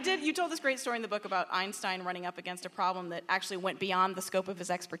 I did. You told this great story in the book about Einstein running up against a problem that actually went beyond the scope of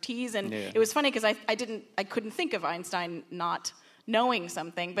his expertise, and It was funny because I couldn't think of Einstein not knowing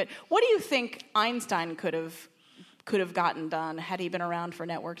something. But what do you think Einstein could have gotten done had he been around for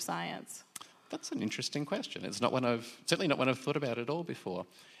network science? That's an interesting question. It's certainly not one I've thought about at all before.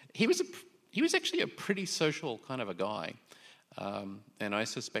 He was actually a pretty social kind of a guy. And I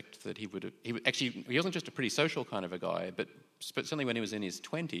suspect that he wasn't just a pretty social kind of a guy, but certainly when he was in his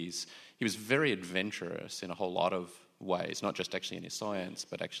 20s, he was very adventurous in a whole lot of ways, not just actually in his science,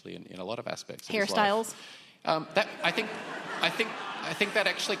 but actually in a lot of aspects of his life. Hairstyles? I think that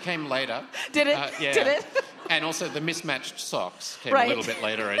actually came later. Did it? Yeah. Did it? And also the mismatched socks came right. a little bit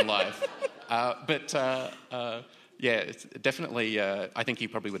later in life. Yeah, it's definitely, I think he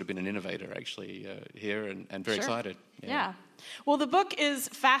probably would have been an innovator, actually, here, and very excited. Yeah. Well, the book is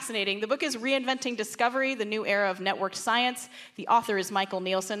fascinating. The book is Reinventing Discovery, The New Era of Networked Science. The author is Michael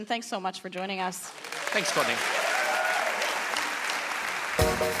Nielsen. Thanks so much for joining us. Thanks, Courtney.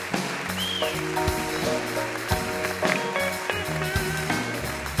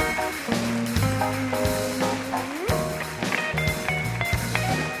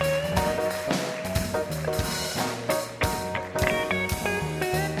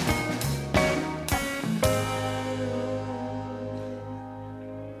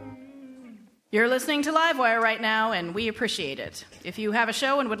 You're listening to Livewire right now, and we appreciate it. If you have a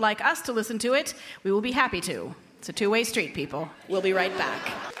show and would like us to listen to it, we will be happy to. It's a two-way street, people. We'll be right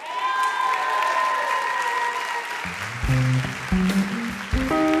back.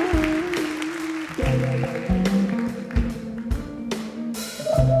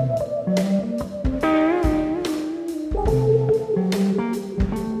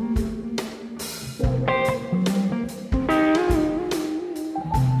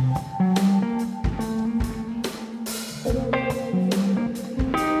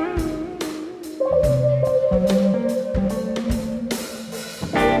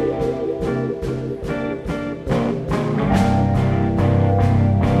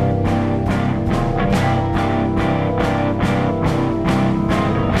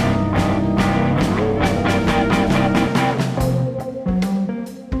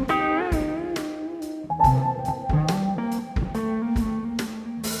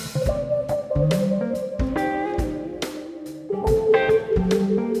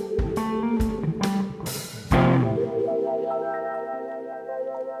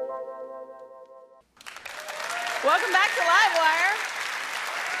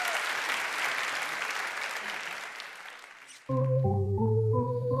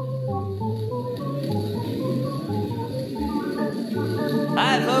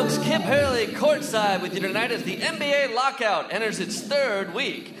 Cam Hurley courtside with you tonight as the NBA lockout enters its third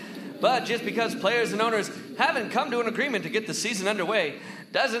week. But just because players and owners haven't come to an agreement to get the season underway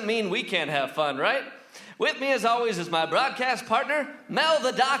doesn't mean we can't have fun, right? With me, as always, is my broadcast partner, Mel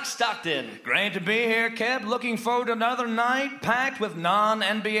the Doc Stockton. Great to be here, Kip. Looking forward to another night packed with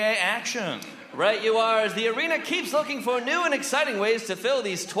non-NBA action. Right you are, as the arena keeps looking for new and exciting ways to fill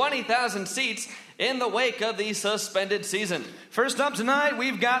these 20,000 seats in the wake of the suspended season. First up tonight,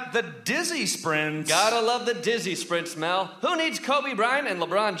 we've got the Dizzy Sprints. Gotta love the Dizzy Sprints, Mel. Who needs Kobe Bryant and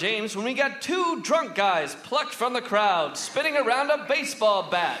LeBron James when we got two drunk guys plucked from the crowd spinning around a baseball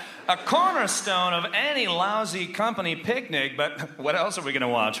bat? A cornerstone of any lousy company picnic, but what else are we going to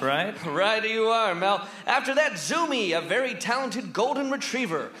watch, right? Right you are, Mel. After that, Zoomy, a very talented golden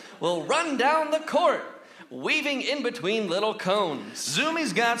retriever, will run down the court, weaving in between little cones.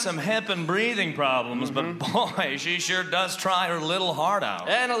 Zoomy's got some hip and breathing problems, but boy, she sure does try her little heart out.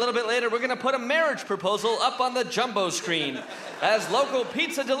 And a little bit later, we're going to put a marriage proposal up on the jumbo screen as local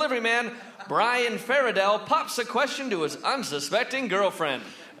pizza delivery man Brian Faradell pops a question to his unsuspecting girlfriend.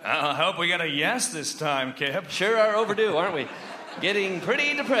 I hope we got a yes this time, Kip. Sure are overdue, aren't we? Getting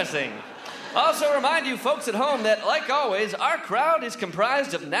pretty depressing. Also remind you folks at home that, like always, our crowd is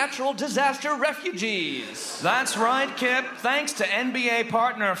comprised of natural disaster refugees. That's right, Kip. Thanks to NBA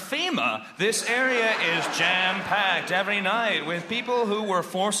partner FEMA, this area is jam-packed every night with people who were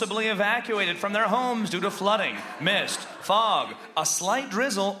forcibly evacuated from their homes due to flooding, mist, fog, a slight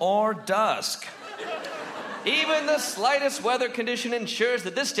drizzle, or dusk. Even the slightest weather condition ensures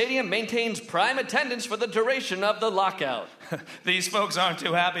that this stadium maintains prime attendance for the duration of the lockout. These folks aren't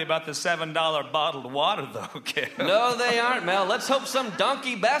too happy about the $7 bottled water, though, kid. No, they aren't, Mel. Let's hope some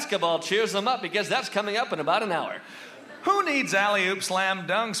donkey basketball cheers them up, because that's coming up in about an hour. Who needs alley-oop slam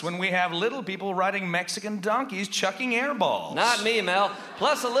dunks when we have little people riding Mexican donkeys chucking air balls? Not me, Mel.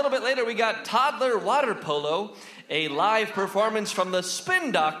 Plus, a little bit later, we got toddler water polo, a live performance from the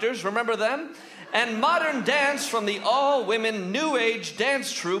Spin Doctors, remember them? And modern dance from the all-women New Age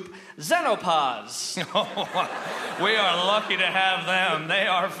dance troupe, Xenopause. We are lucky to have them. They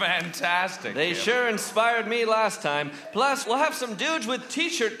are fantastic. They sure inspired me last time. Plus, we'll have some dudes with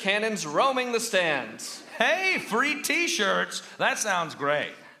T-shirt cannons roaming the stands. Hey, free T-shirts. That sounds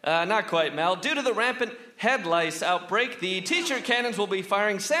great. Not quite, Mel. Due to the rampant head lice outbreak, the T-shirt cannons will be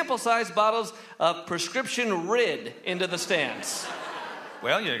firing sample-sized bottles of prescription Rid into the stands.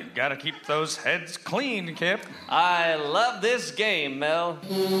 Well, you gotta keep those heads clean, Kip. I love this game, Mel.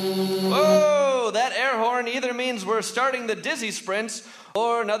 Whoa, that air horn either means we're starting the Dizzy Sprints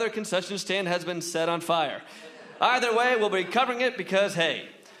or another concession stand has been set on fire. Either way, we'll be covering it because, hey,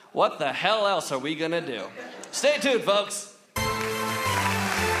 what the hell else are we gonna do? Stay tuned, folks.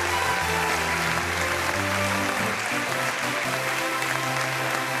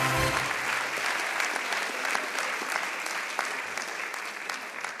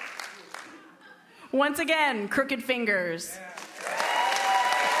 Once again, Crooked Fingers.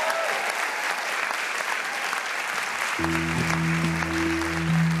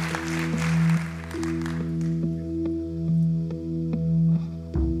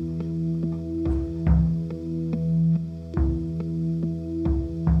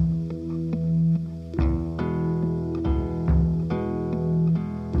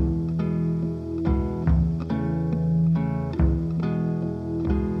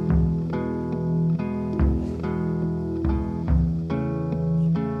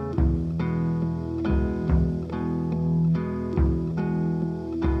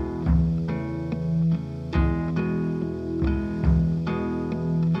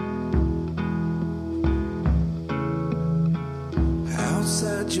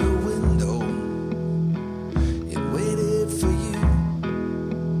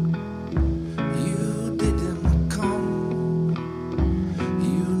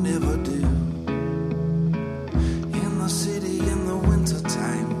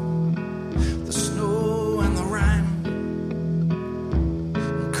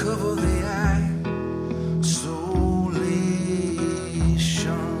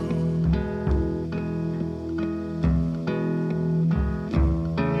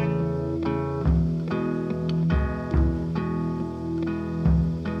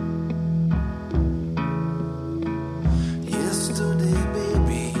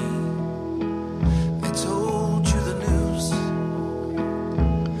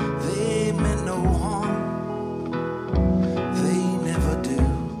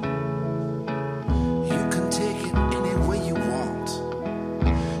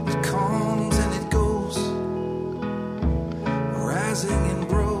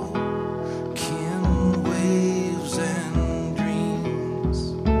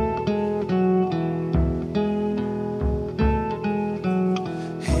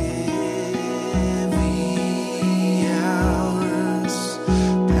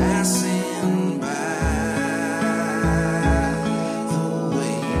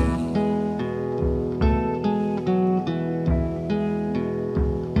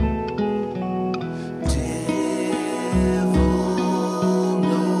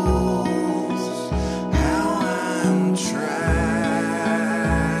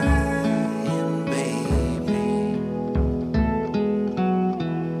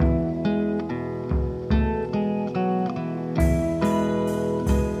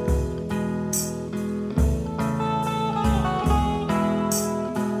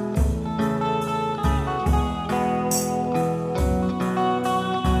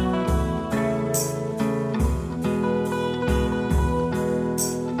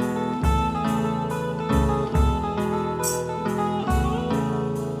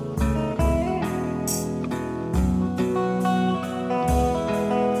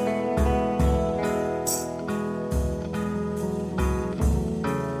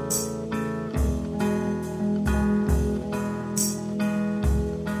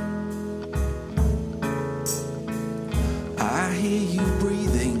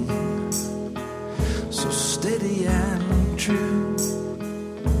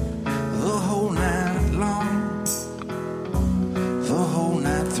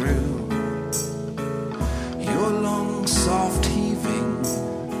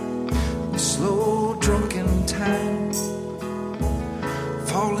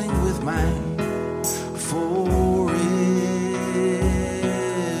 falling with mine forever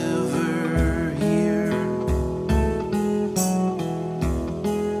here.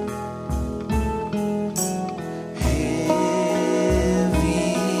 Heavy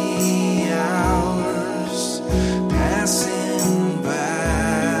hours passing by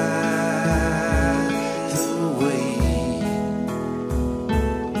the way.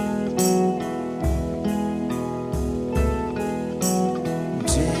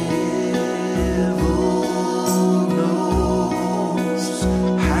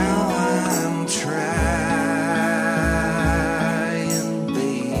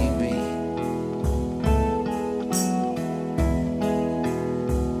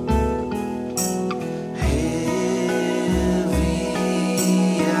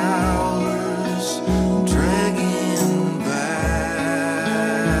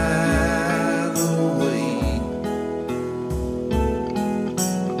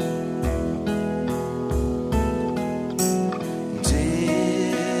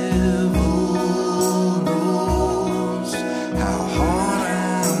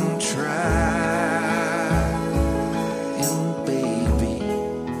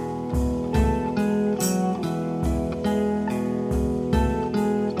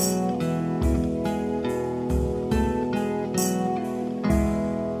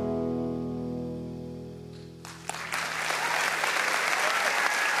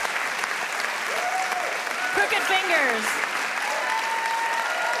 Crooked Fingers.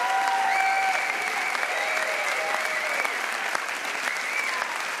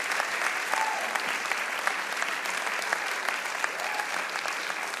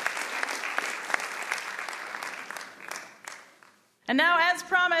 And now, as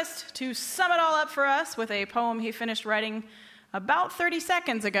promised, to sum it all up for us with a poem he finished writing about 30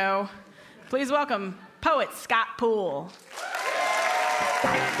 seconds ago, please welcome poet Scott Poole.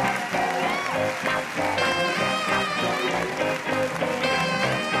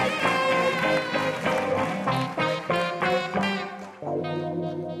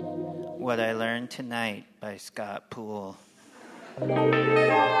 What I Learned Tonight by Scott Poole.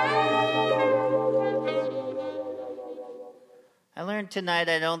 I learned tonight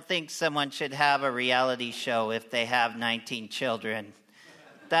I don't think someone should have a reality show if they have 19 children.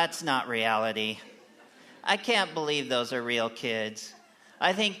 That's not reality. I can't believe those are real kids.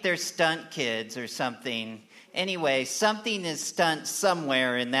 I think they're stunt kids or something. Anyway, something is stunt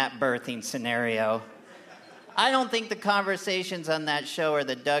somewhere in that birthing scenario. I don't think the conversations on that show are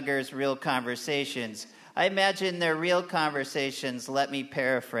the Duggars' real conversations. I imagine they're real conversations. Let me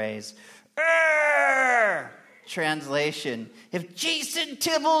paraphrase. Translation. If Jason,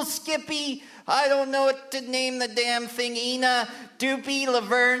 Tibble, Skippy, I don't know what to name the damn thing, Ina, Doopy,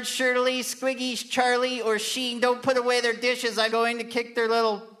 Laverne, Shirley, Squiggy, Charlie, or Sheen don't put away their dishes, I'm going to kick their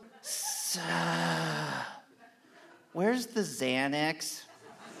little... Where's the Xanax?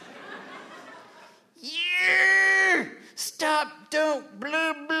 Yeah! Stop, don't,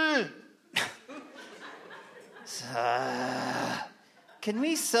 blah, blah. Can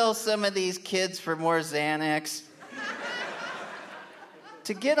we sell some of these kids for more Xanax?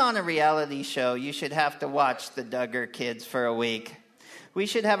 To get on a reality show, you should have to watch the Duggar Kids for a week. We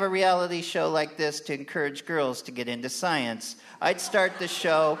should have a reality show like this to encourage girls to get into science. I'd start the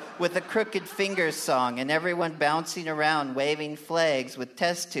show with a Crooked Fingers song and everyone bouncing around waving flags with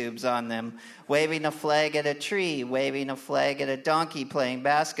test tubes on them, waving a flag at a tree, waving a flag at a donkey playing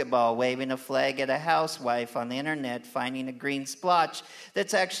basketball, waving a flag at a housewife on the internet finding a green splotch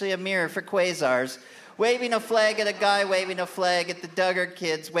that's actually a mirror for quasars, waving a flag at a guy, waving a flag at the Duggar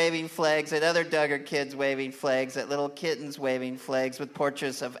Kids, waving flags at other Duggar Kids, waving flags at little kittens, waving flags with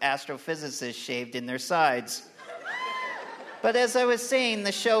portraits of astrophysicists shaved in their sides. But as I was saying,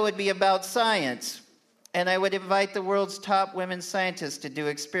 the show would be about science. And I would invite the world's top women scientists to do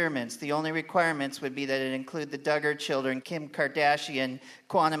experiments. The only requirements would be that it include the Duggar children, Kim Kardashian,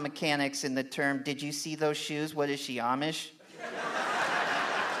 quantum mechanics in the term, did you see those shoes? What is she, Amish?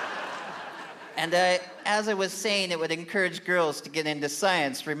 And as I was saying, it would encourage girls to get into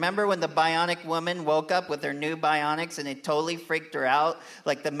science. Remember when the bionic woman woke up with her new bionics and it totally freaked her out,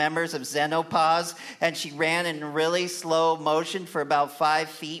 like the members of Xenopause, and she ran in really slow motion for about 5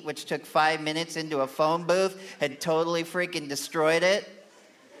 feet, which took 5 minutes into a phone booth, and totally freaking destroyed it?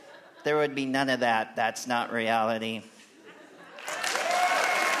 There would be none of that. That's not reality.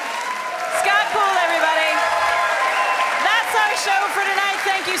 Scott Poole, everybody. That's our show for tonight.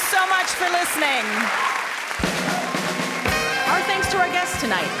 Thank you so much for listening. Our thanks to our guests tonight.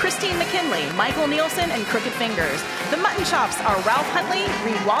 tonight, Christine McKinley, Michael Nielsen, and Crooked Fingers. The Mutton Chops are Ralph Huntley,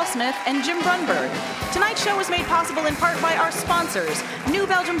 Reed Wallsmith, and Jim Brunberg. Tonight's show was made possible in part by our sponsors, New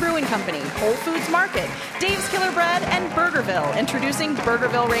Belgium Brewing Company, Whole Foods Market, Dave's Killer Bread, and Burgerville, introducing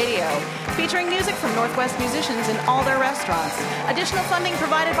Burgerville Radio, featuring music from Northwest musicians in all their restaurants. Additional funding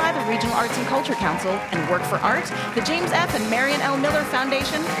provided by the Regional Arts and Culture Council and Work for Art, the James F. and Marion L. Miller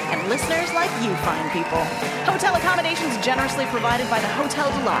Foundation, and listeners like you fine people. Hotel accommodations generously provided by the Hotel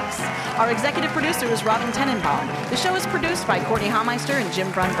Deluxe. Our executive producer is Robin Tenenbaum. The show is produced by Courtney Hameister and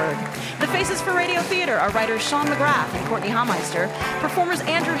Jim Brunberg. The faces for Radio Theater are writers Sean McGrath and Courtney Hameister, performers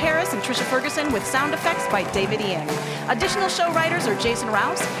Andrew Harris and Tricia Ferguson, with sound effects by David Ian. Additional show writers are Jason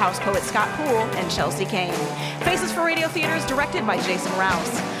Rouse, house poet Scott Poole, and Chelsea Kane. Faces for Radio Theater is directed by Jason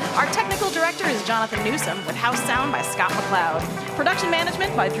Rouse. Our technical director is Jonathan Newsom, with house sound by Scott McLeod. Production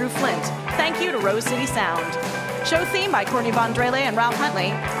management by Drew Flint. Thank you to Rose City Sound. Show theme by Courtney Vondrele and Ralph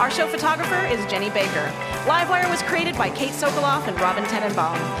Huntley. Our show photographer is Jenny Baker. Livewire was created by Kate Sokoloff and Robin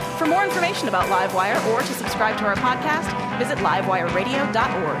Tenenbaum. For more information about Livewire or to subscribe to our podcast, visit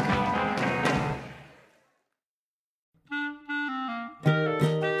livewireradio.org.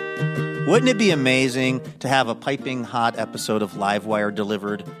 Wouldn't it be amazing to have a piping hot episode of Livewire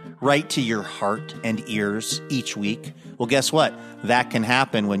delivered right to your heart and ears each week? Well, guess what? That can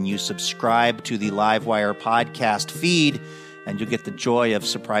happen when you subscribe to the Livewire podcast feed, and you'll get the joy of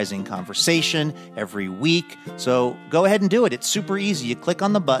surprising conversation every week. So go ahead and do it. It's super easy. You click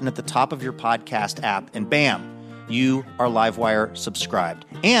on the button at the top of your podcast app, and bam, you are Livewire subscribed.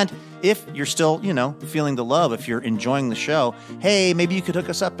 And if you're still, feeling the love, if you're enjoying the show, hey, maybe you could hook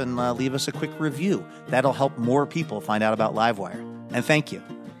us up and leave us a quick review. That'll help more people find out about Livewire. And thank you.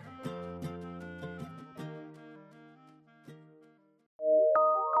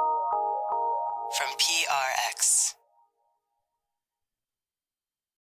 From PRX.